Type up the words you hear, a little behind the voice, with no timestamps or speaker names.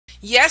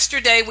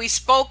Yesterday we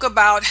spoke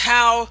about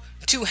how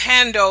to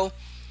handle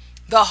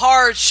the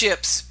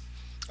hardships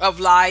of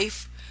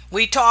life.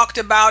 We talked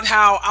about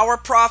how our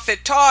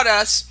prophet taught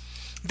us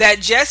that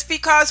just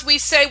because we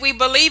say we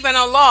believe in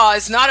Allah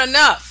is not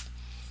enough.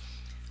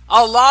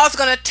 Allah is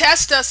going to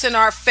test us in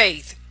our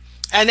faith,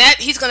 and that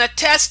He's going to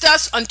test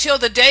us until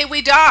the day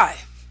we die.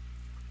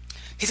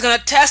 He's going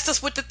to test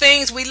us with the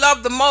things we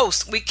love the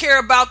most, we care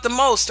about the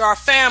most: our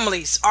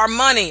families, our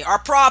money, our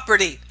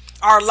property,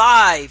 our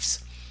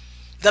lives,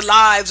 the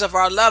lives of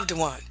our loved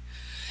one.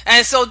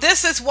 And so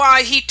this is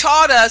why He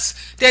taught us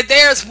that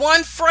there's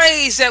one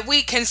phrase that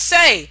we can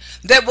say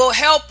that will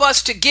help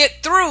us to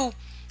get through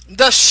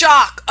the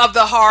shock of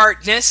the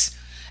hardness.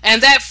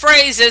 And that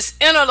phrase is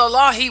 "Inna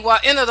lillahi wa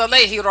inna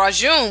ilayhi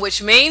rajiun,"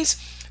 which means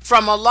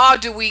from Allah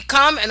do we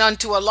come and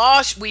unto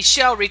Allah we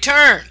shall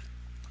return.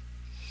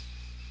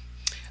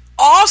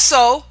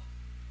 Also,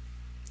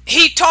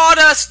 He taught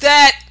us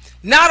that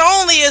not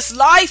only is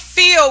life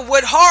filled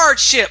with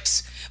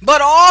hardships,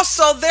 but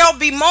also there'll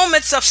be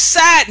moments of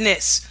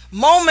sadness,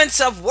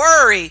 moments of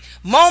worry,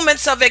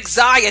 moments of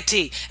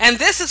anxiety. And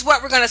this is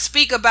what we're going to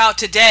speak about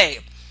today.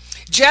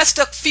 Just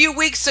a few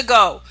weeks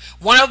ago,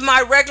 one of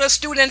my regular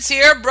students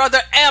here,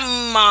 Brother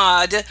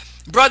Ahmad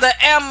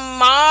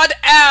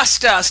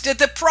asked us, did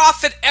the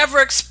Prophet ever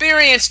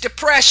experience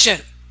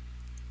depression?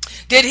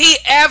 Did he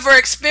ever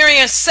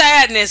experience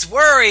sadness,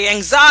 worry,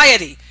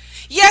 anxiety?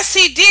 Yes,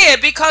 he did,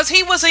 because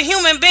he was a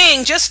human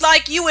being just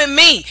like you and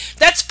me.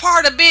 That's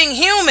part of being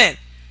human.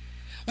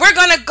 We're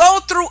going to go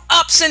through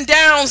ups and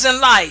downs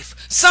in life.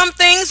 Some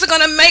things are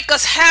going to make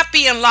us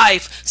happy in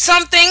life.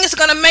 Some things are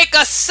going to make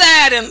us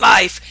sad in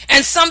life.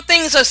 And some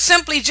things are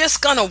simply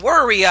just going to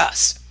worry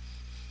us.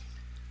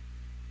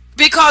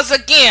 Because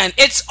again,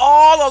 it's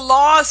all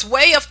Allah's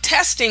way of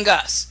testing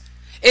us.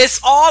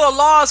 It's all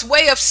Allah's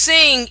way of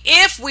seeing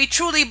if we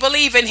truly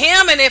believe in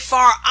Him and if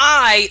our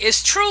eye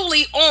is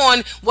truly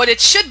on what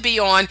it should be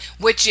on,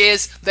 which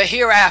is the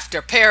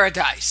hereafter,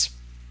 paradise.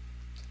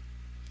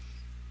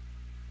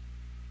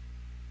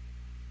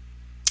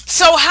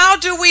 So how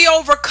do we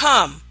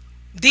overcome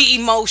the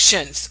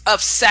emotions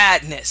of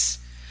sadness?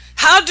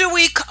 How do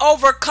we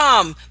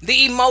overcome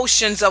the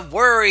emotions of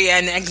worry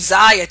and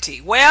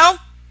anxiety? Well,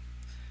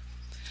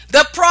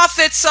 the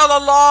Prophet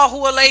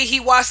sallallahu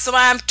alaihi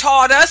wasallam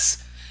taught us,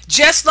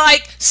 just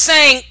like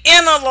saying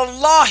 "Inna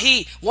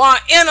lillahi wa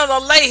inna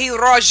ilayhi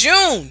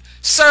rajiun"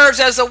 serves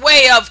as a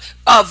way of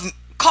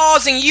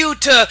causing you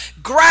to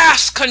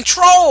grasp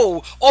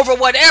control over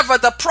whatever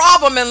the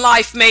problem in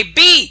life may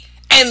be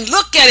and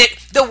look at it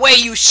the way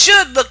you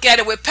should look at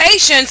it, with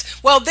patience.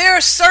 Well, there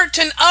are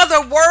certain other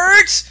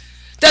words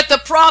that the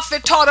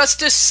Prophet taught us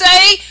to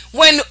say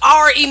when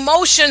our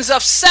emotions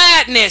of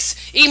sadness,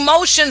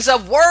 emotions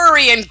of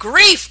worry and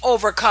grief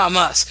overcome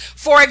us.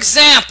 For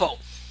example,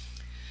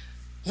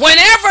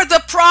 whenever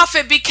the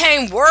Prophet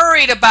became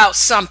worried about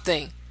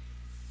something,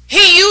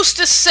 he used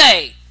to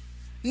say,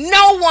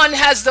 "No one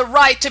has the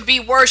right to be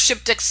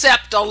worshipped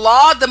except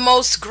Allah, the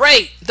most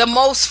great, the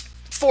most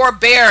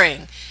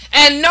forbearing.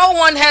 And no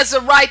one has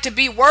the right to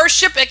be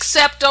worshipped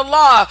except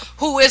Allah,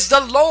 who is the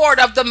Lord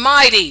of the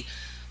mighty,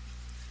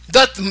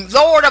 the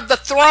Lord of the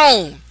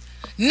throne.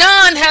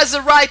 None has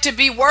the right to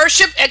be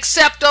worshipped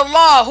except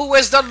Allah, who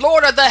is the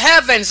Lord of the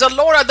heavens, the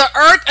Lord of the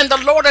earth, and the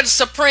Lord of the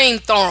supreme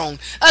throne."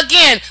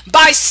 Again,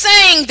 by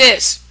saying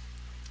this,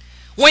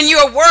 when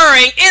you're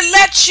worrying,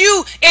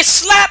 it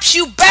slaps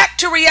you back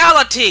to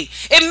reality.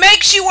 It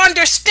makes you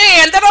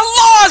understand that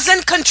Allah is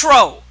in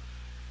control.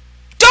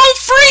 Don't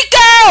freak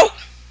out.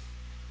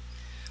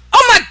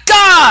 Oh my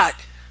God,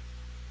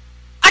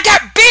 I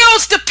got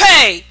bills to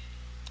pay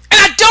and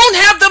I don't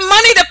have the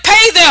money to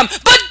pay them.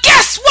 But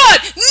guess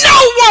what? No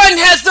one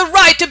has the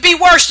right to be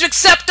worshipped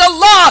except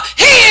Allah.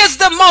 He is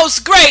the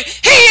most great.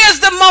 He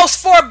is the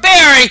most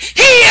forbearing.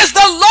 He is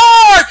the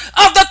Lord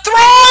of the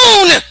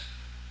throne.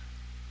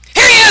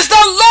 He is the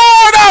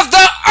Lord of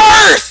the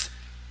earth.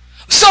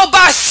 So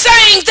by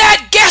saying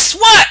that, guess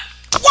what?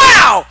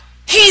 Wow,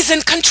 He's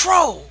in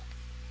control.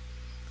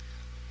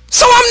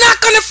 So I'm not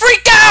going to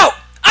freak out.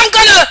 I'm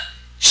going to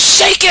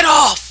shake it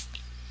off.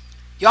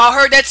 Y'all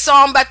heard that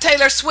song by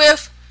Taylor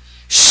Swift?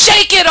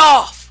 Shake it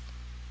off.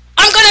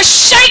 I'm going to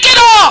shake it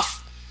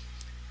off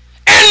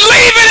and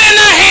leave it in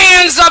the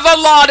hands of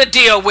Allah to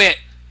deal with.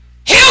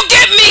 He'll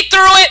get me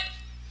through it.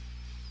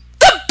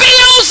 The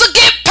bills will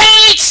get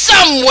paid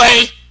some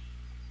way.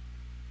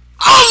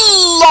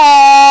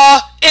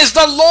 Allah is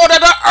the Lord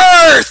of the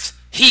earth.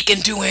 He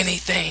can do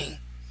anything.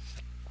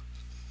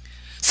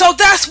 So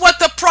that's what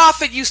the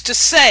Prophet used to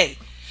say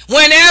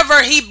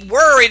whenever he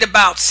worried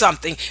about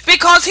something,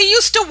 because he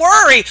used to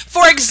worry.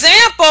 For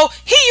example,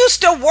 he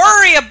used to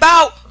worry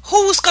about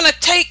who's going to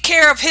take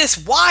care of his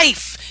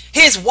wife,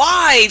 his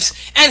wives,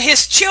 and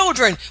his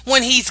children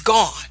when he's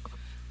gone.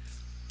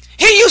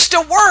 He used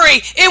to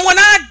worry, and when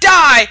I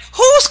die,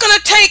 who's going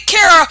to take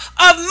care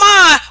of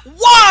my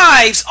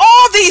wives?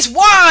 All these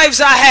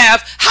wives I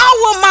have, how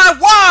will my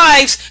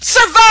wives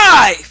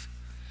survive?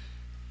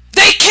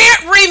 They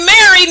can't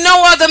remarry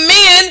no other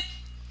men.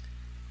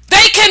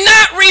 They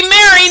cannot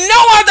remarry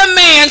no other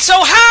man,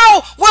 so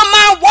how will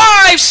my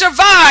wives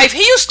survive?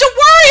 He used to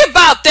worry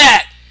about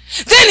that.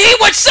 Then he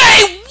would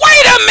say,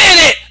 wait a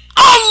minute,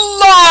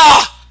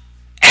 Allah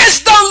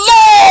is the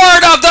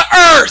Lord of the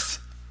earth.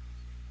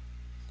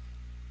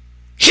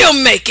 He'll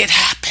make it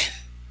happen.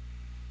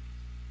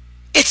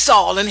 It's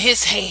all in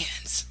his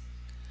hands.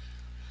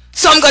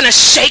 So I'm going to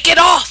shake it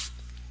off.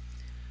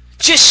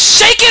 Just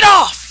shake it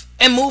off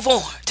and move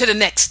on to the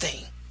next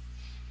thing.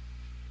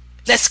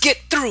 Let's get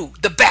through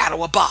the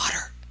battle of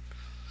Badr.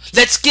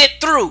 Let's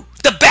get through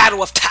the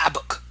battle of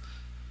Tabuk.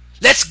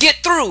 Let's get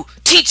through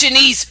teaching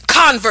these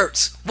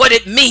converts what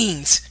it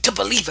means to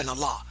believe in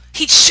Allah.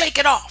 He'd shake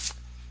it off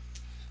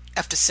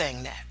after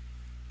saying that.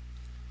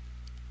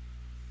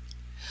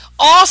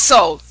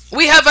 Also,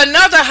 we have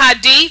another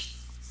hadith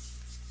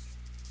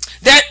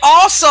that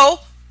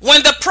also,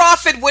 when the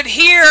Prophet would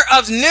hear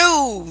of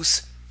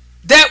news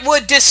that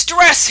would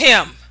distress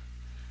him,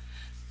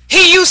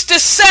 he used to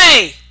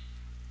say,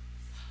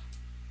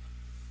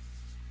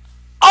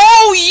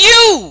 "O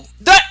you,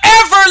 the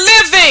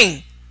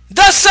ever-living,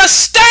 the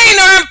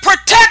sustainer and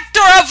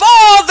protector of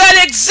all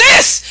that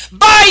exists,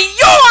 by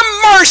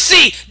your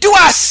mercy do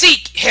I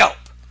seek help."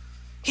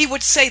 He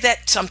would say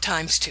that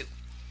sometimes too.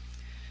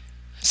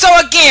 So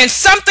again,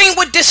 something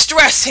would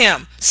distress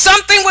him.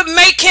 Something would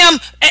make him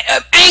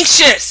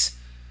anxious.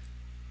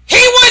 He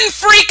wouldn't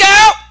freak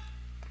out.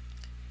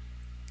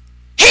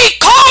 He'd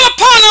call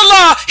upon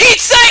Allah. He'd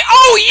say,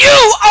 "Oh,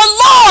 you,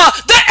 Allah,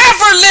 the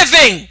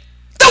ever-living,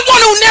 the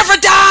one who never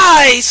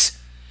dies,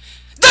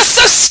 the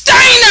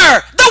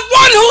sustainer, the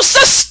one who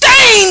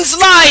sustains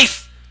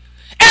life,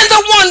 and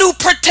the one who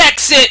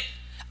protects it.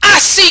 I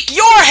seek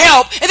your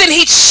help." And then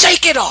he'd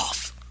shake it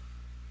off.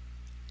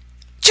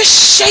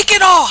 Just shake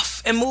it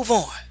off and move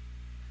on.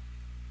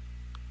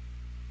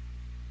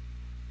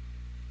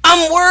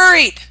 I'm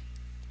worried.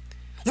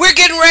 We're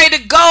getting ready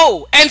to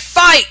go and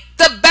fight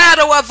the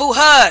battle of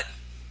Uhud.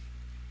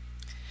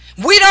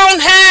 We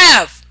don't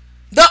have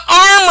the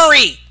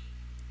armory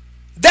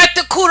that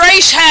the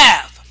Quraysh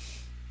have.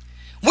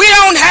 We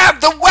don't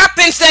have the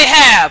weapons they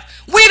have.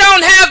 We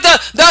don't have the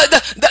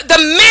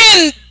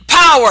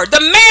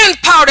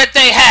manpower that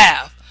they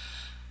have.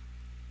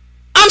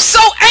 I'm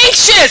so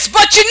anxious,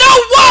 but you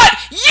know what?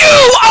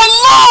 You,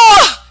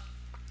 Allah,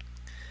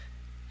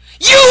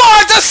 you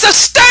are the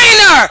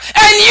sustainer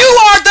and you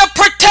are the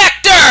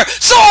protector.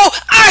 So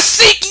I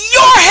seek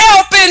your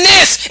help in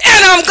this,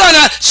 and I'm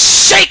gonna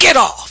shake it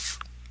off.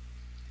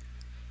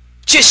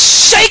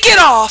 Just shake it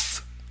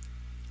off.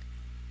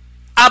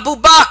 Abu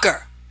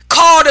Bakr,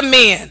 call the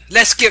men.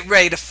 Let's get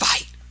ready to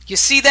fight. You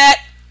see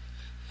that?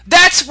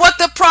 That's what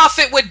the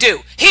Prophet would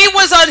do. He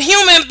was a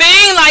human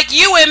being like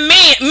you and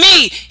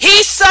me.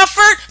 He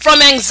suffered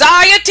from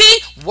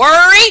anxiety,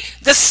 worry,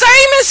 the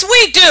same as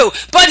we do.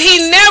 But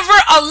he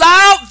never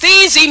allowed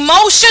these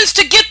emotions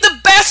to get the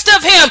best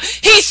of him.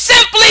 He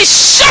simply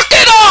shook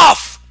it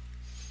off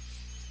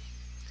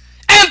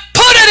and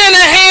put it in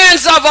the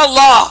hands of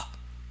Allah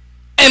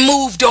and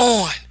moved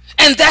on.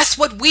 And that's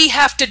what we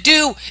have to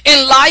do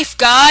in life,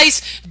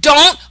 guys.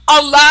 Don't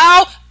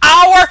allow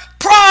our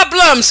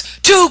problems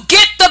to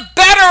get the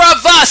better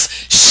of us.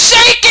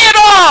 Shake it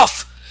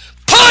off.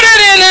 Put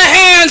it in the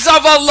hands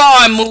of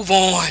Allah and move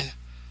on.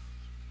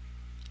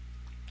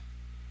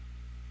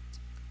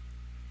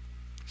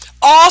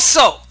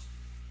 Also,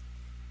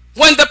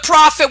 when the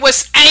Prophet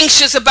was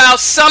anxious about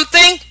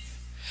something,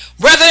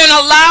 rather than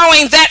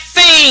allowing that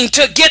thing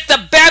to get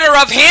the better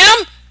of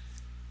him,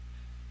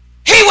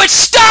 he would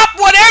stop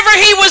whatever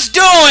he was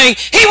doing.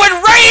 He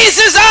would raise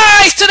his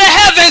eyes to the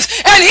heavens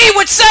and he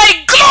would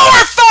say,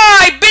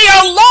 "Glorified be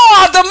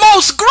Allah, the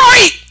most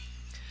great.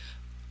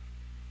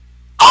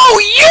 Oh,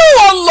 you,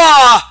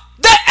 Allah,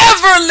 the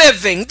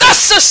ever-living, the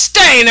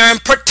sustainer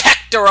and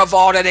protector of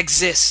all that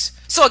exists."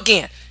 So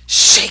again,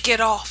 shake it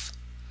off.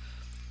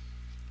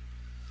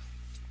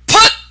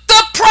 Put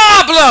the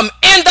problem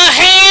in the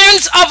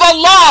hands of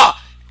Allah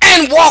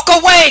and walk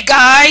away,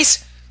 guys.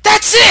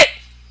 That's it.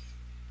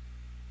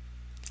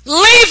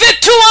 Leave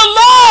it to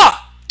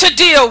Allah to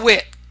deal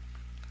with.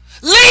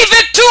 Leave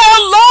it to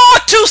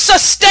Allah to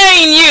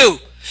sustain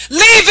you.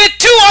 Leave it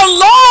to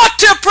Allah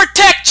to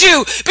protect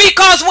you,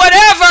 because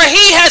whatever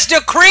he has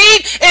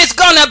decreed is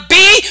going to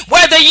be,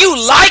 whether you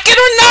like it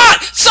or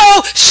not.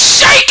 So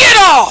shake it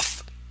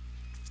off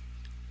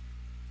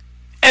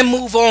and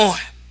move on.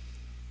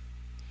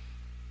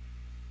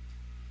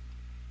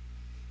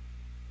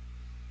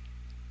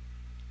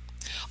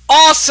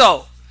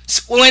 Also,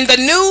 when the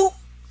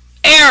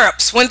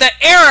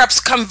Arabs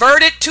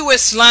converted to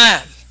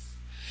Islam,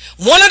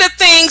 one of the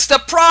things the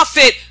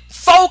Prophet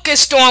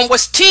focused on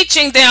was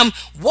teaching them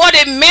what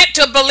it meant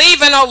to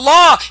believe in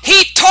Allah.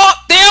 He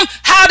taught them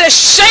how to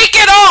shake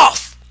it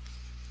off,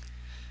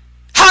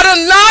 how to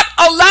not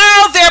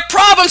allow their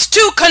problems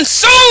to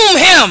consume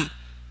them,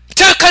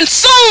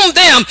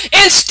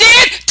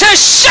 instead to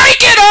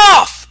shake it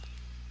off.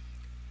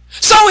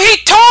 So he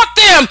taught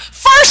them,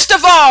 first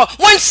of all,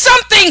 when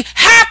something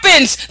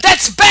happens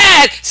that's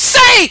bad,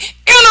 say,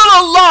 "Inna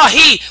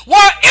lillahi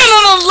wa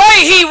inna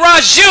ilaihi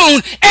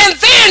rajiun," and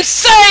then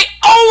say,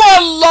 "Oh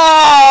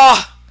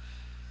Allah,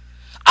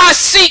 I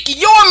seek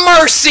your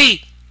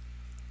mercy.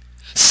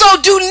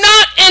 So do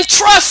not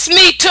entrust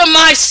me to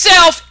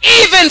myself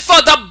even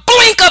for the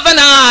blink of an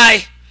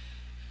eye.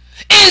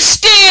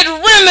 Instead,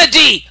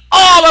 remedy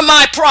all of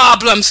my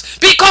problems,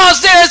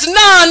 because there is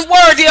none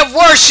worthy of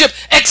worship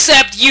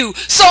except you.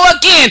 So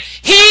again,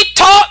 he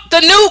taught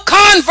the new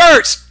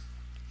converts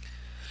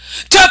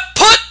to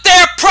put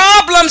their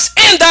problems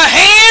in the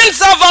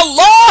hands of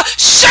Allah,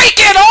 shake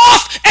it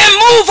off, and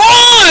move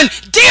on.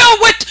 Deal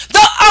with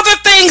the other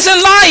things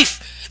in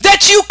life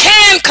that you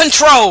can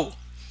control.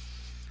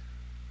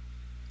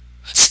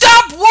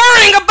 Stop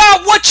worrying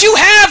about what you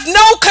have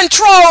no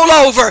control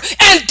over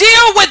and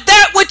deal with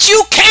that which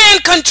you can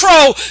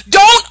control.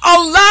 Don't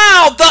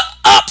allow the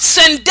ups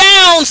and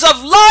downs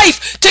of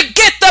life to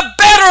get the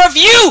better of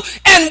you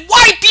and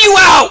wipe you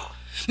out.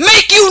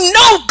 Make you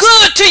no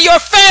good to your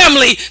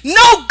family,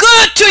 no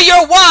good to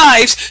your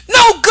wives,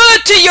 no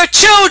good to your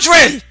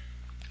children.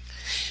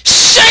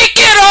 Shake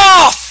it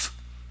off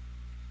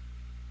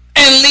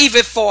and leave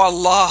it for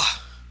Allah.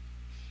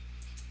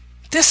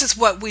 This is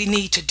what we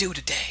need to do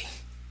today.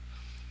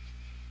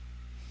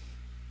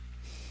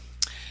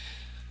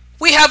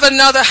 We have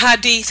another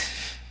hadith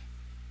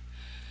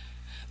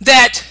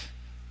that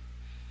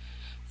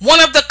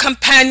one of the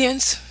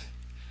companions,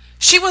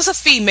 she was a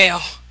female.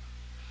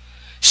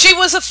 She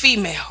was a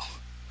female.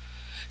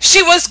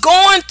 She was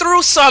going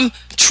through some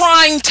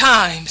trying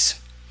times.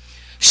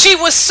 She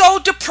was so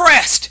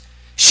depressed.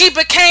 She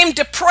became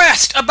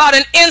depressed about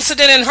an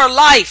incident in her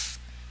life.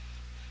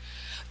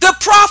 The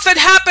Prophet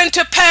happened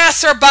to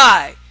pass her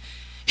by.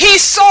 He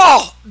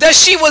saw that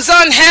she was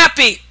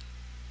unhappy.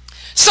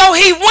 So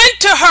he went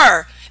to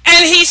her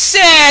and he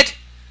said,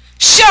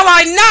 shall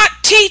I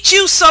not teach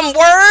you some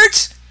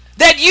words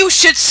that you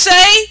should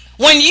say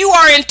when you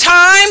are in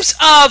times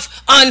of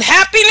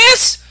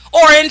unhappiness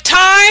or in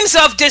times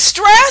of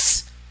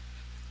distress?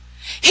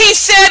 He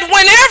said,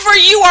 whenever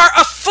you are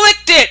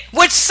afflicted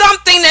with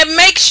something that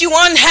makes you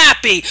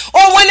unhappy,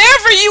 or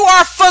whenever you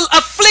are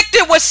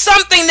afflicted with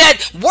something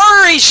that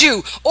worries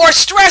you or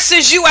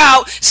stresses you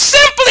out,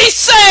 simply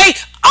say,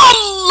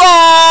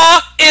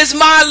 Allah is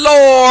my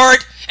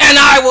Lord, and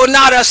I will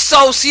not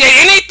associate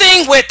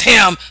anything with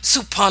him.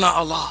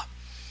 Subhanallah.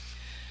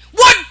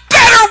 What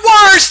better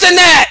words than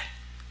that?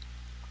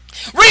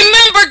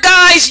 Remember,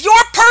 guys,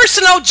 your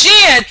personal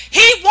jinn,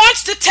 he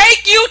wants to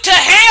take you to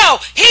hell.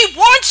 He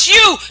wants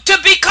you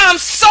to become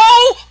so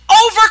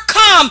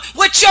overcome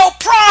with your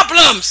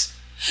problems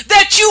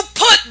that you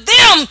put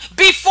them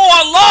before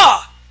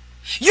Allah.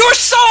 You're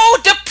so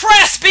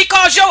depressed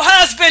because your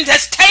husband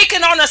has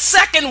taken on a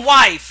second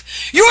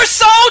wife. You're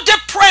so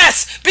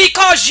depressed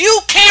because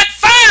you can't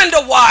find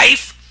a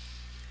wife.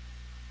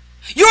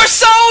 You're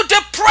so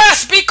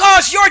depressed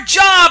because your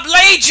job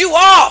laid you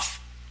off,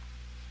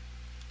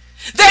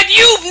 that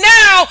you've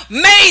now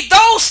made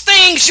those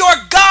things your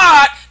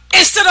God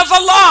instead of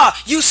Allah.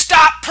 You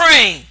stop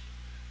praying.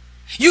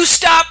 You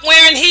stop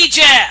wearing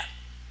hijab.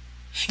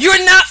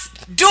 You're not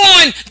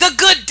doing the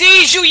good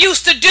deeds you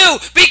used to do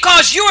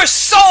because you're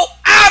so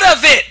out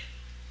of it,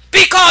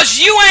 because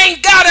you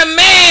ain't got a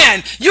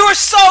man. You're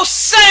so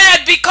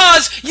sad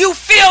because you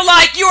feel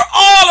like you're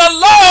all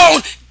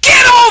alone.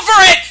 Get over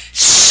it.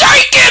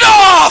 Shake it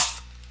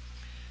off.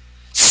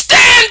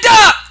 Stand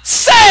up.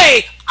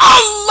 Say,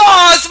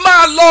 Allah is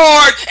my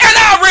Lord, and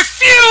I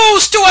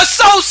refuse to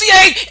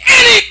associate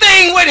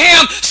anything with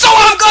him, so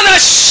I'm gonna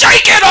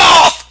shake it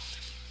off.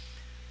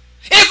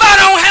 If I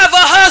don't have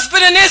a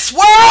husband in this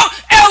world,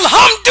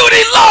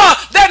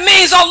 alhamdulillah, that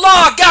means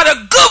Allah got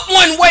a good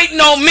one waiting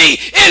on me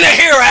in the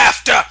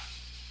hereafter.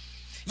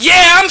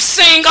 Yeah, I'm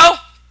single.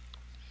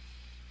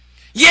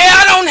 Yeah,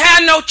 I don't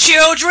have no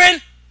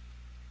children.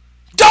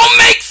 Don't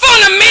make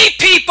fun of me,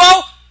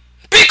 people,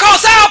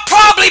 because I'll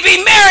probably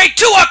be married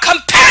to a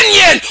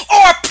companion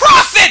or a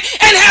prophet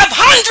and have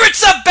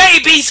hundreds of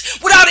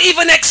babies without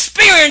even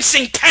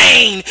experiencing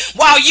pain,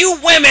 while you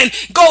women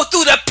go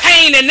through the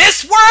pain in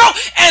this world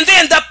and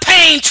then the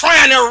pain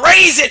trying to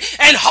raise it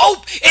and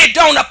hope it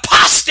don't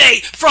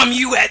apostate from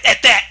you at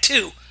that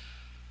too.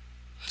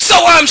 So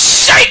I'm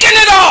shaking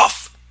it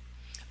off.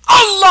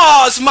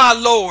 Allah is my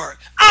Lord.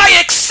 I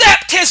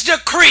accept his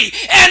decree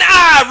and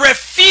I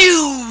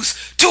refuse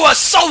to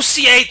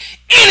associate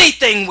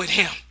anything with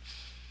him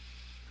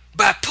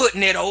by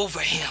putting it over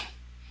him.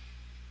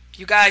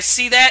 You guys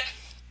see that?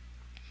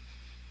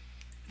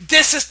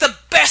 This is the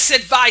best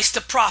advice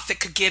the Prophet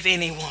could give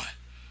anyone.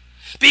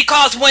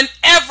 Because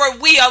whenever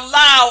we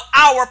allow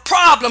our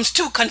problems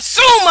to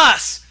consume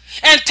us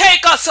and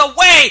take us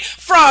away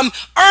from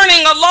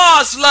earning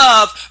Allah's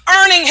love,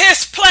 earning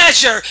his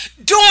pleasure,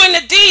 doing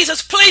the deeds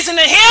that's pleasing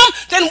to him,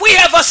 then we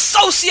have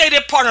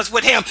associated partners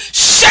with him.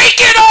 Shake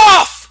it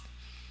off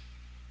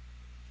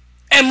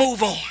and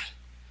move on.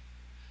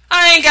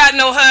 I ain't got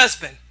no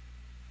husband,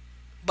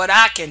 but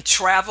I can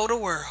travel the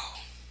world.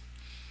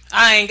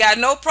 I ain't got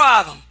no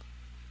problem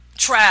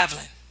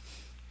traveling.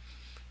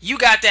 You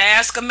got to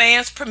ask a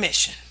man's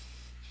permission.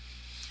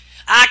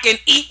 I can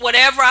eat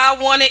whatever I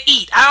want to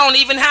eat. I don't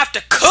even have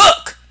to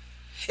cook.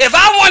 If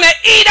I want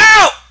to eat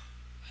out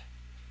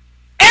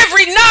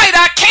every night,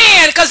 I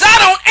can, because I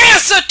don't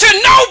answer to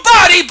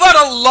nobody but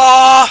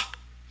Allah.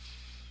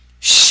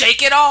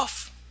 Shake it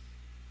off.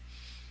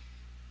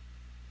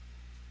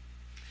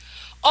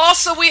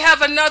 Also, we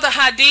have another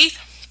hadith.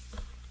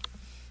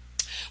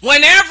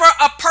 Whenever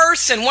a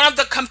person, one of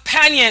the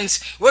companions,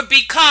 would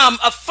become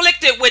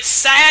afflicted with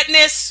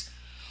sadness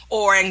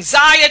or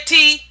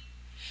anxiety,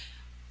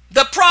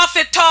 the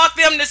Prophet taught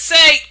them to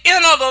say,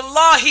 Inna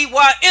lillahi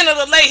wa inna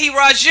ilayhi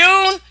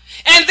rajiun.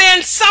 And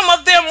then some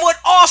of them would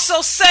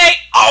also say,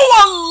 Oh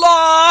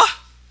Allah,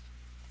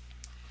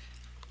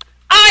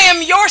 I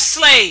am your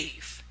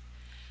slave.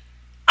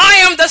 I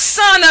am the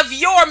son of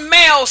your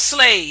male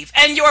slave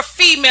and your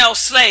female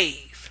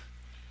slave.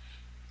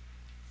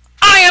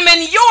 I am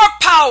in your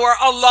power,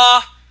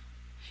 Allah.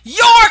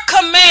 Your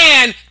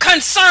command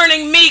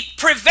concerning me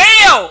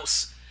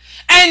prevails,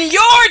 and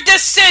your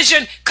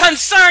decision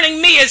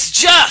concerning me is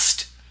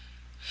just.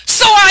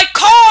 So I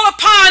call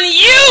upon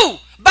you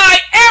by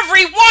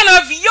every one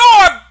of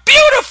your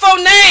beautiful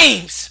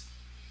names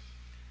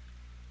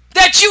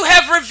that you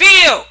have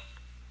revealed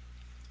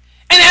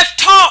and have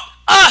taught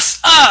us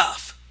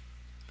of.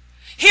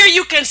 Here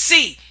you can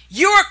see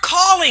you're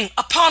calling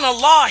upon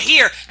Allah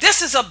here.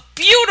 This is a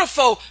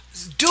beautiful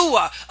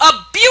dua, a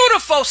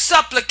beautiful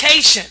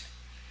supplication,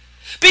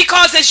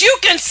 because as you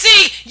can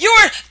see,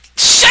 you're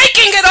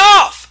shaking it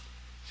off.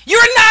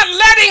 You're not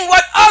letting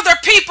what other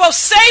people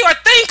say or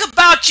think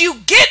about you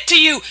get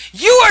to you.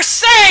 You are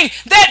saying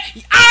that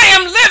I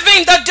am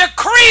living the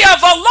decree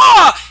of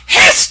Allah.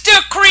 His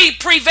decree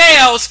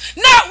prevails,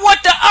 not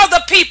what the other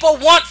people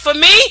want for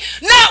me,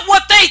 not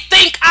what they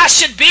think I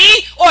should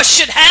be or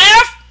should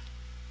have.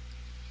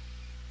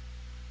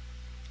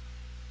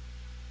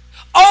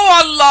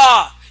 Oh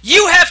Allah,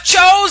 you have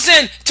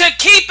chosen to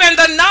keep in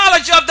the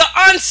knowledge of the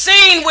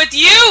unseen with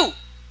you,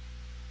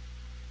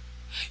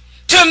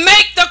 to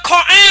make the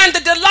Quran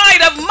the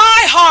delight of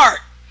my heart,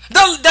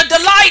 the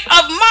delight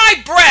of my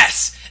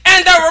breast,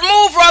 and the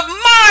remover of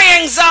my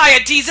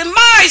anxieties and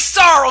my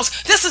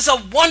sorrows. This is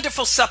a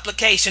wonderful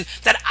supplication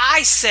that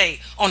I say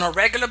on a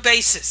regular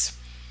basis.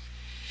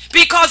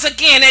 Because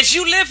again, as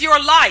you live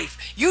your life,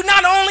 you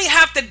not only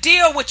have to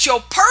deal with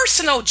your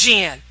personal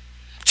jinn,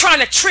 trying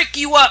to trick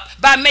you up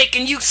by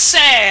making you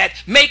sad,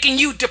 making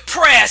you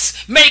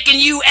depressed, making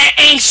you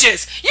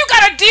anxious. You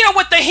got to deal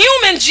with the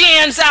human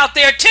jinns out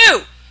there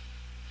too,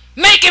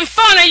 making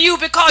fun of you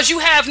because you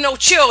have no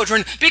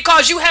children,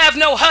 because you have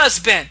no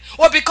husband,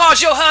 or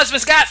because your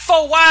husband's got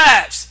 4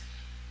 wives.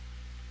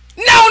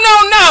 No,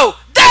 no, no.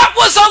 That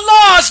was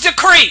Allah's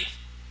decree.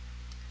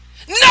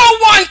 No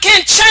one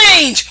can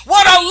change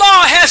what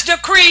Allah has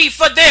decreed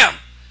for them.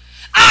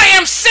 I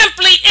am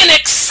simply in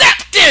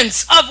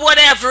acceptance of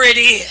whatever it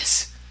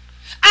is.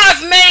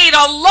 I've made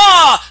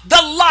Allah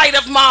the light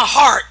of my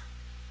heart.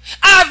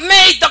 I've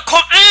made the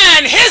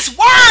Quran, His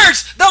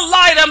words, the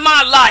light of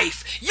my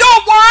life. Your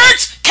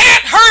words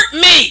can't hurt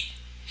me.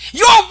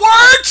 Your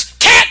words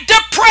can't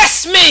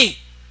depress me.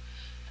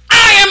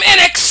 I am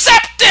in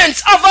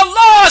acceptance of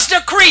Allah's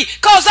decree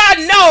because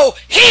I know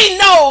He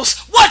knows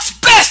what's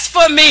best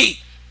for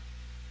me.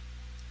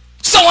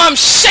 So I'm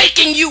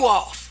shaking you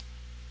off.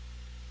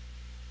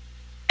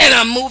 And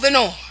I'm moving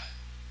on.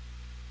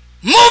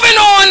 Moving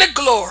on to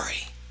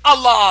glory.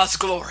 Allah's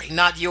glory,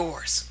 not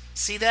yours.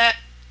 See that?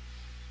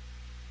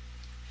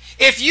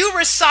 If you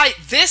recite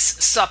this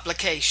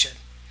supplication,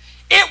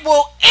 it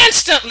will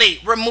instantly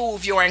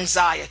remove your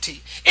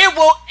anxiety. It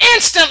will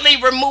instantly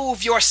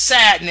remove your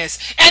sadness.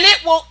 And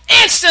it will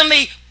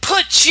instantly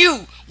put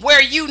you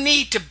where you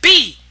need to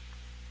be,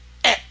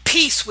 at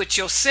peace with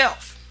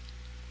yourself.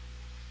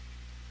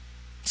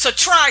 So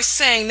try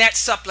saying that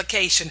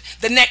supplication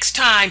the next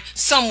time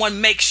someone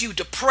makes you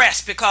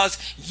depressed because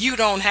you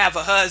don't have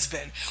a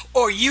husband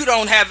or you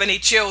don't have any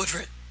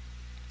children.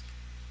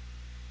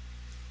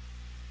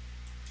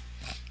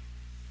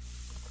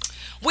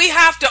 We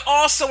have to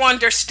also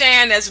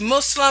understand as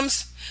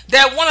Muslims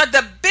that one of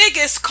the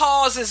biggest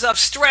causes of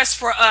stress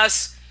for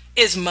us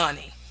is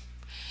money.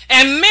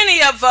 And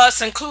many of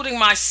us, including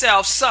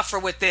myself, suffer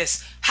with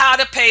this. How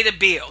to pay the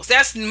bills.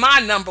 That's my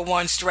number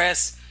one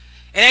stress.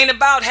 It ain't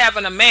about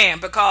having a man,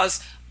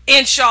 because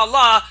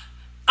inshallah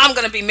I'm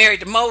going to be married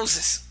to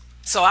Moses.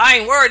 So I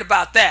ain't worried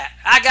about that.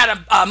 I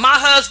got my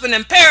husband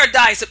in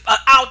paradise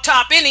out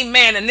top any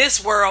man in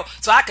this world,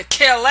 so I could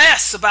care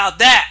less about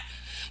that.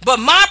 But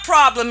my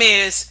problem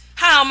is,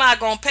 how am I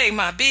going to pay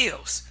my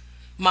bills?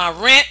 My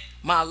rent,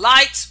 my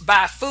lights,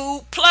 buy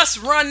food, plus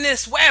run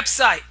this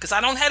website, because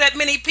I don't have that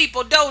many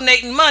people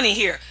donating money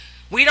here.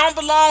 We don't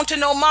belong to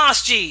no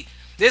masjid.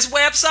 This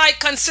website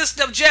consists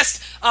of just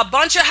a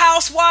bunch of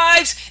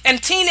housewives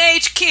and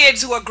teenage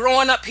kids who are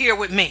growing up here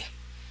with me.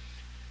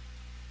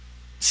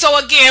 So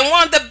again,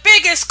 one of the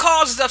biggest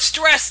causes of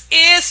stress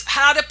is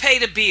how to pay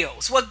the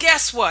bills. Well,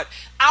 guess what?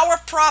 Our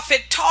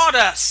Prophet taught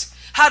us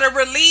how to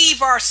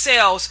relieve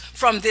ourselves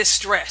from this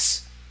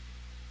stress.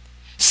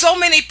 So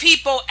many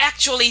people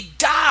actually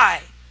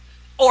die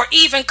or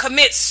even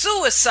commit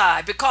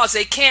suicide because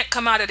they can't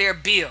come out of their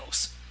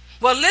bills.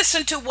 Well,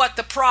 listen to what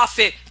the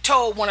prophet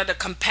told one of the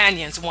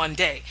companions one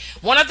day.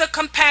 One of the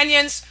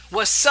companions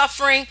was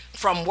suffering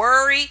from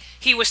worry.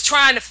 He was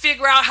trying to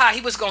figure out how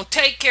he was going to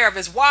take care of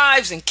his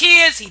wives and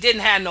kids. He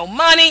didn't have no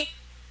money.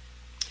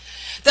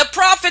 The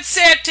prophet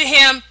said to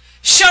him,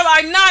 "Shall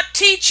I not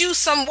teach you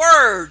some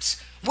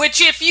words, which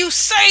if you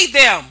say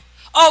them,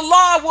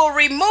 Allah will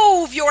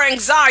remove your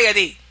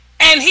anxiety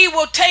and he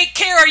will take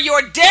care of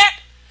your debt?"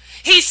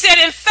 He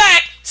said, "In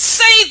fact,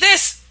 say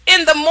this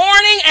in the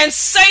morning and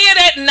say it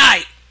at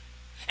night."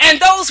 And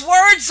those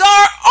words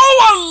are, "Oh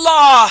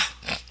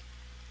Allah,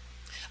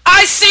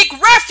 I seek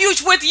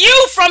refuge with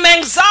you from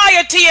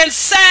anxiety and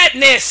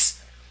sadness.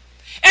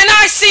 And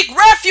I seek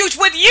refuge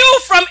with you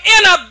from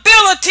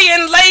inability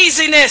and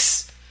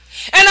laziness.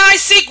 And I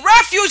seek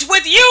refuge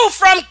with you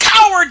from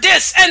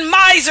cowardice and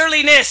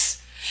miserliness.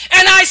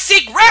 And I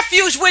seek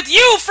refuge with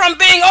you from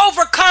being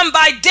overcome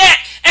by debt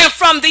and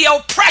from the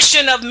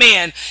oppression of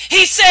men."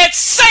 He said,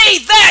 say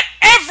that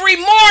every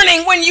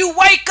morning when you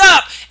wake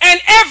up and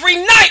every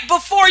night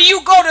before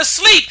you go to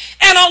sleep,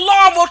 and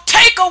Allah will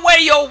take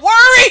away your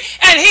worry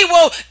and he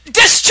will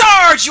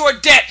discharge your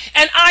debt.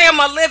 And I am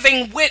a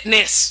living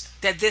witness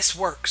that this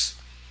works.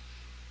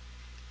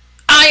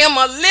 I am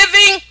a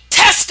living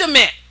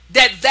testament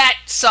that that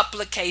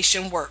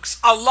supplication works.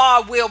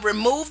 Allah will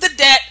remove the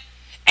debt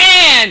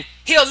and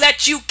he'll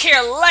let you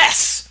care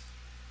less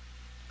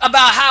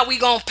about how we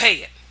gonna pay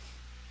it.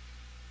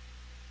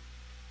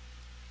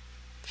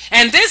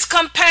 And this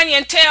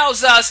companion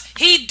tells us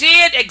he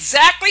did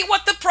exactly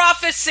what the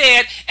prophet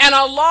said, and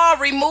Allah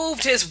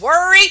removed his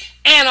worry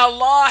and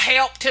Allah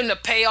helped him to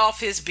pay off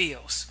his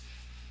bills.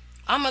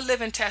 I'm a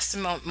living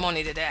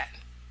testimony to that.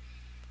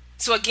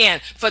 So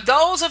again, for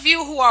those of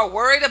you who are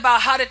worried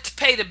about how to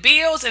pay the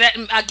bills,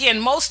 and again,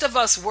 most of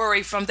us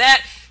worry from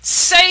that,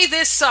 say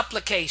this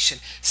supplication.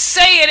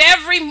 Say it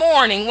every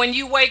morning when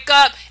you wake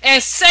up,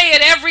 and say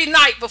it every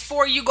night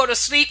before you go to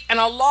sleep, and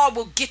Allah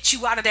will get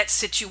you out of that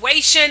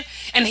situation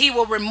and he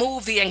will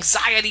remove the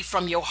anxiety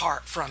from your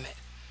heart from it.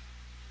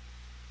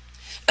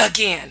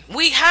 Again,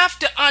 we have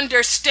to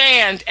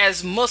understand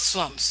as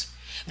Muslims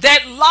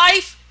that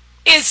life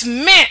is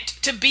meant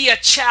to be a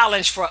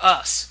challenge for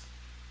us.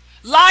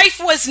 Life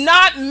was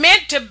not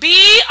meant to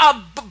be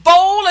a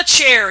bowl of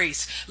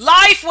cherries.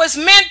 Life was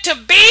meant to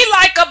be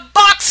like a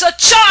box of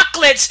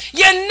chocolates.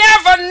 You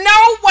never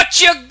know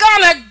what you're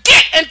gonna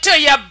get until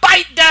you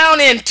bite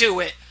down into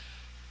it.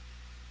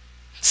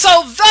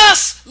 So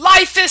thus,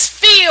 life is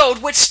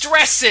filled with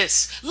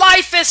stresses.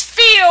 Life is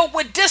filled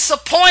with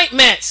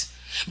disappointments.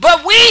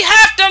 But we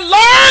have to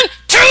learn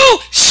to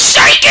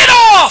shake it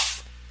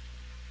off.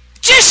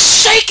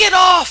 Just shake it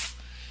off.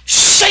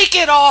 Shake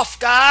it off,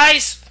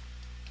 guys.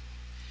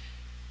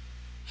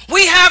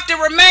 We have to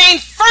remain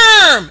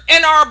firm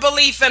in our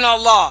belief in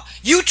Allah.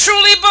 You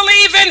truly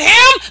believe in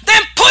him?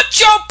 Then put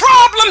your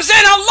problems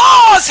in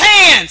Allah's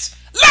hands.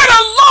 Let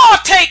Allah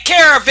take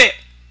care of it.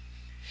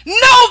 Know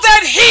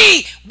that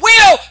he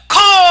will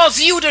cause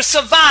you to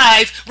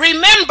survive.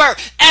 Remember,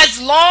 as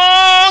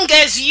long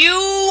as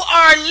you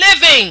are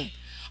living,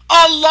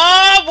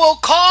 Allah will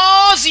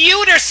cause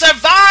you to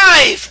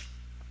survive.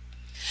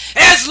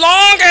 As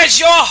long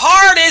as your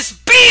heart is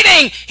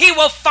beating, he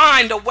will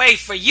find a way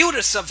for you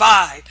to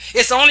survive.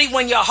 It's only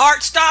when your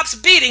heart stops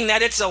beating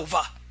that it's over.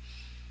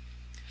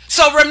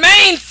 So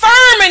remain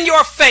firm in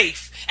your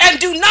faith and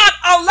do not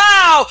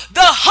allow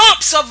the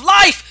humps of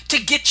life to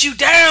get you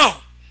down.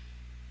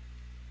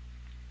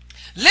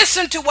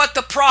 Listen to what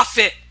the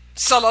Prophet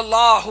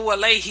sallallahu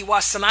alaihi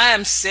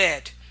wasallam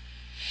said.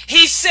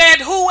 He said,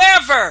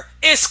 whoever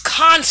is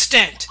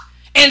constant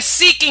in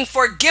seeking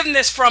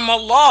forgiveness from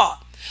Allah,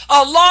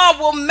 Allah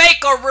will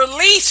make a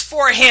release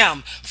for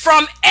him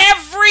from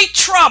every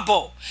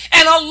trouble,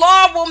 and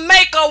Allah will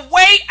make a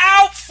way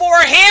out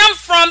for him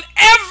from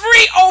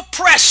every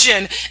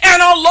oppression,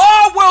 and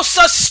Allah will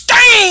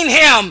sustain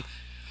him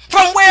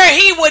from where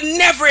he would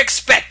never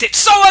expect it.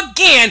 So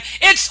again,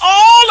 it's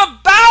all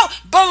about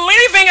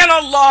believing in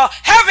Allah,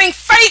 having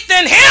faith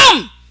in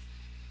him,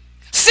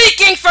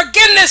 seeking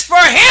forgiveness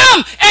for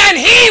him, and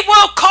he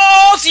will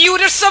cause you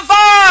to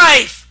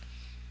survive.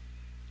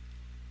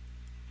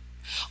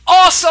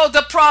 Also,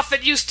 the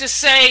Prophet used to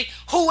say,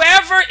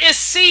 whoever is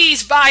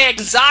seized by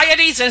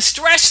anxieties and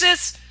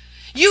stresses,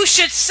 you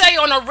should say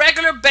on a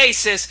regular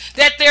basis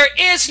that there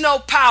is no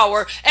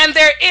power and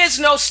there is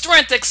no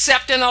strength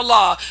except in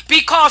Allah,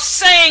 because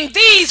saying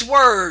these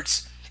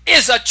words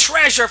is a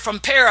treasure from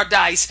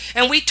paradise.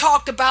 And we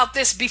talked about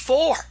this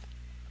before.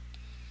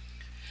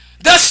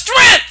 The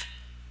strength,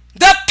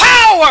 the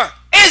power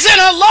is in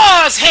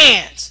Allah's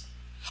hands.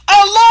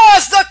 Allah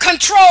is the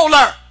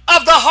controller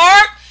of the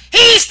heart.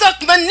 He's the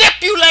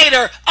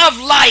manipulator of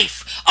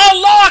life.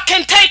 Allah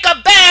can take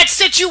a bad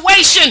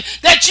situation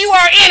that you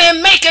are in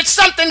and make it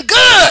something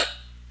good.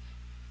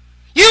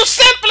 You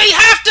simply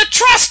have to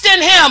trust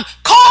in him,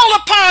 call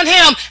upon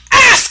him,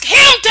 ask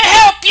him to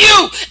help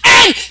you,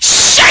 and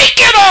shake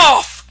it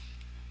off.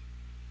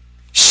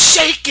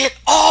 Shake it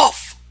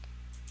off.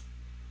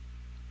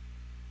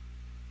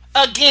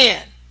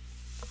 Again,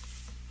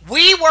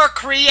 we were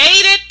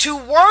created to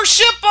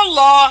worship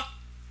Allah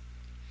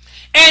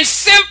and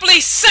simply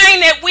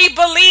saying that we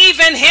believe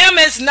in Him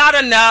is not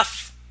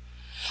enough.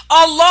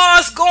 Allah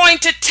is going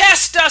to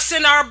test us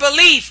in our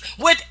belief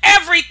with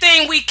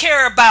everything we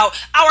care about: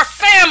 our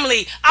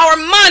family, our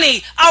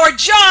money, our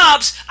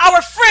jobs,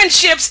 our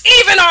friendships,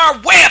 even our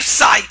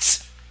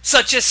websites,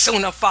 such as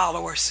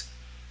Sunnahfollowers.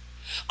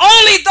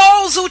 Only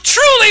those who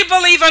truly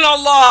believe in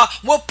Allah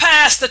will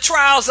pass the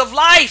trials of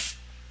life.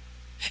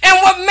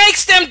 And what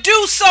makes them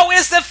do so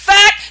is the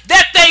fact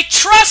that they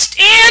trust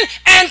in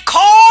and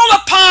call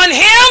upon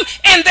Him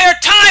in their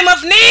time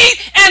of need,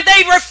 and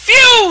they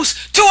refuse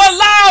to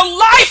allow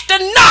life to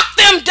knock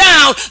them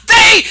down.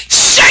 They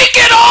shake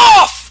it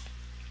off.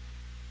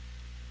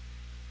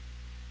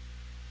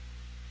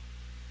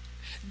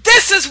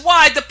 This is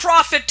why the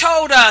Prophet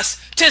told us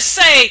to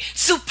say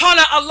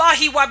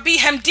Subhanallahi wa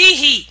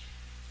bihamdihi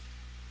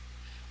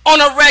on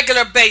a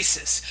regular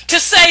basis, to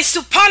say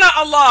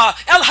Subhanallah,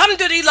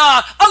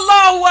 Alhamdulillah,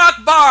 Allahu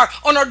Akbar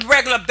on a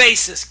regular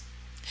basis.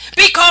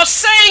 Because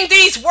saying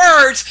these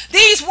words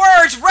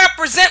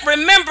represent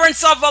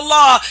remembrance of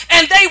Allah,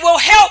 and they will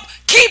help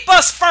keep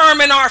us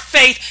firm in our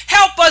faith,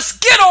 help us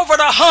get over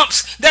the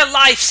humps that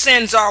life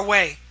sends our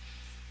way.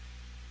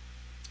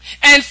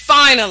 And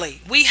finally,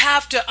 we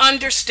have to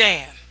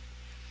understand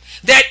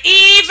that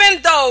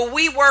even though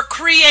we were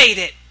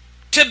created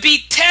to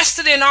be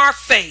tested in our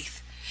faith,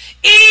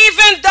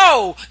 even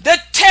though the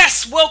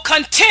tests will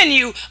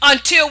continue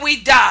until we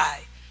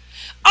die,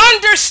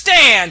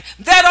 understand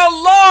that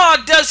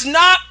Allah does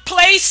not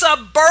place a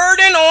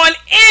burden on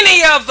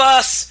any of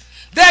us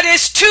that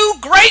is too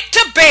great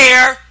to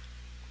bear.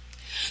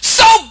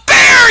 So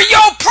bear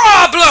your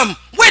problem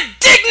with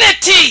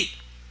dignity,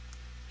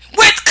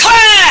 with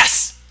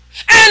class,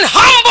 and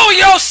humble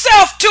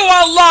yourself to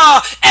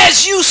Allah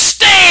as you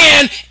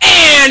stand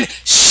and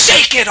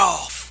shake it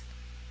off.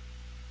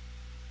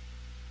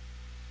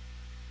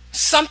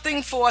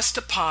 Something for us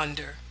to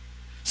ponder,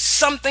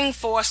 something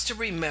for us to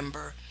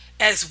remember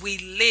as we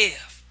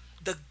live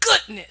the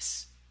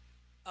goodness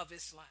of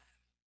Islam.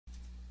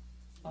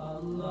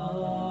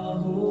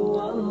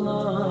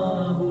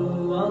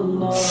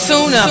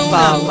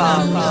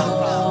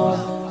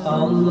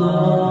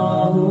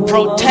 Sunnahfollowers,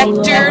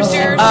 protectors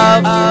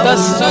of the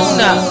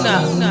Sunnah.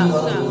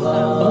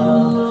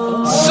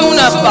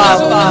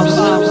 Sunnahfollowers,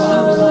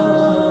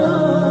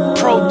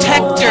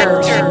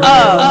 protectors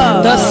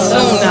of the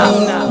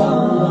Sunnah.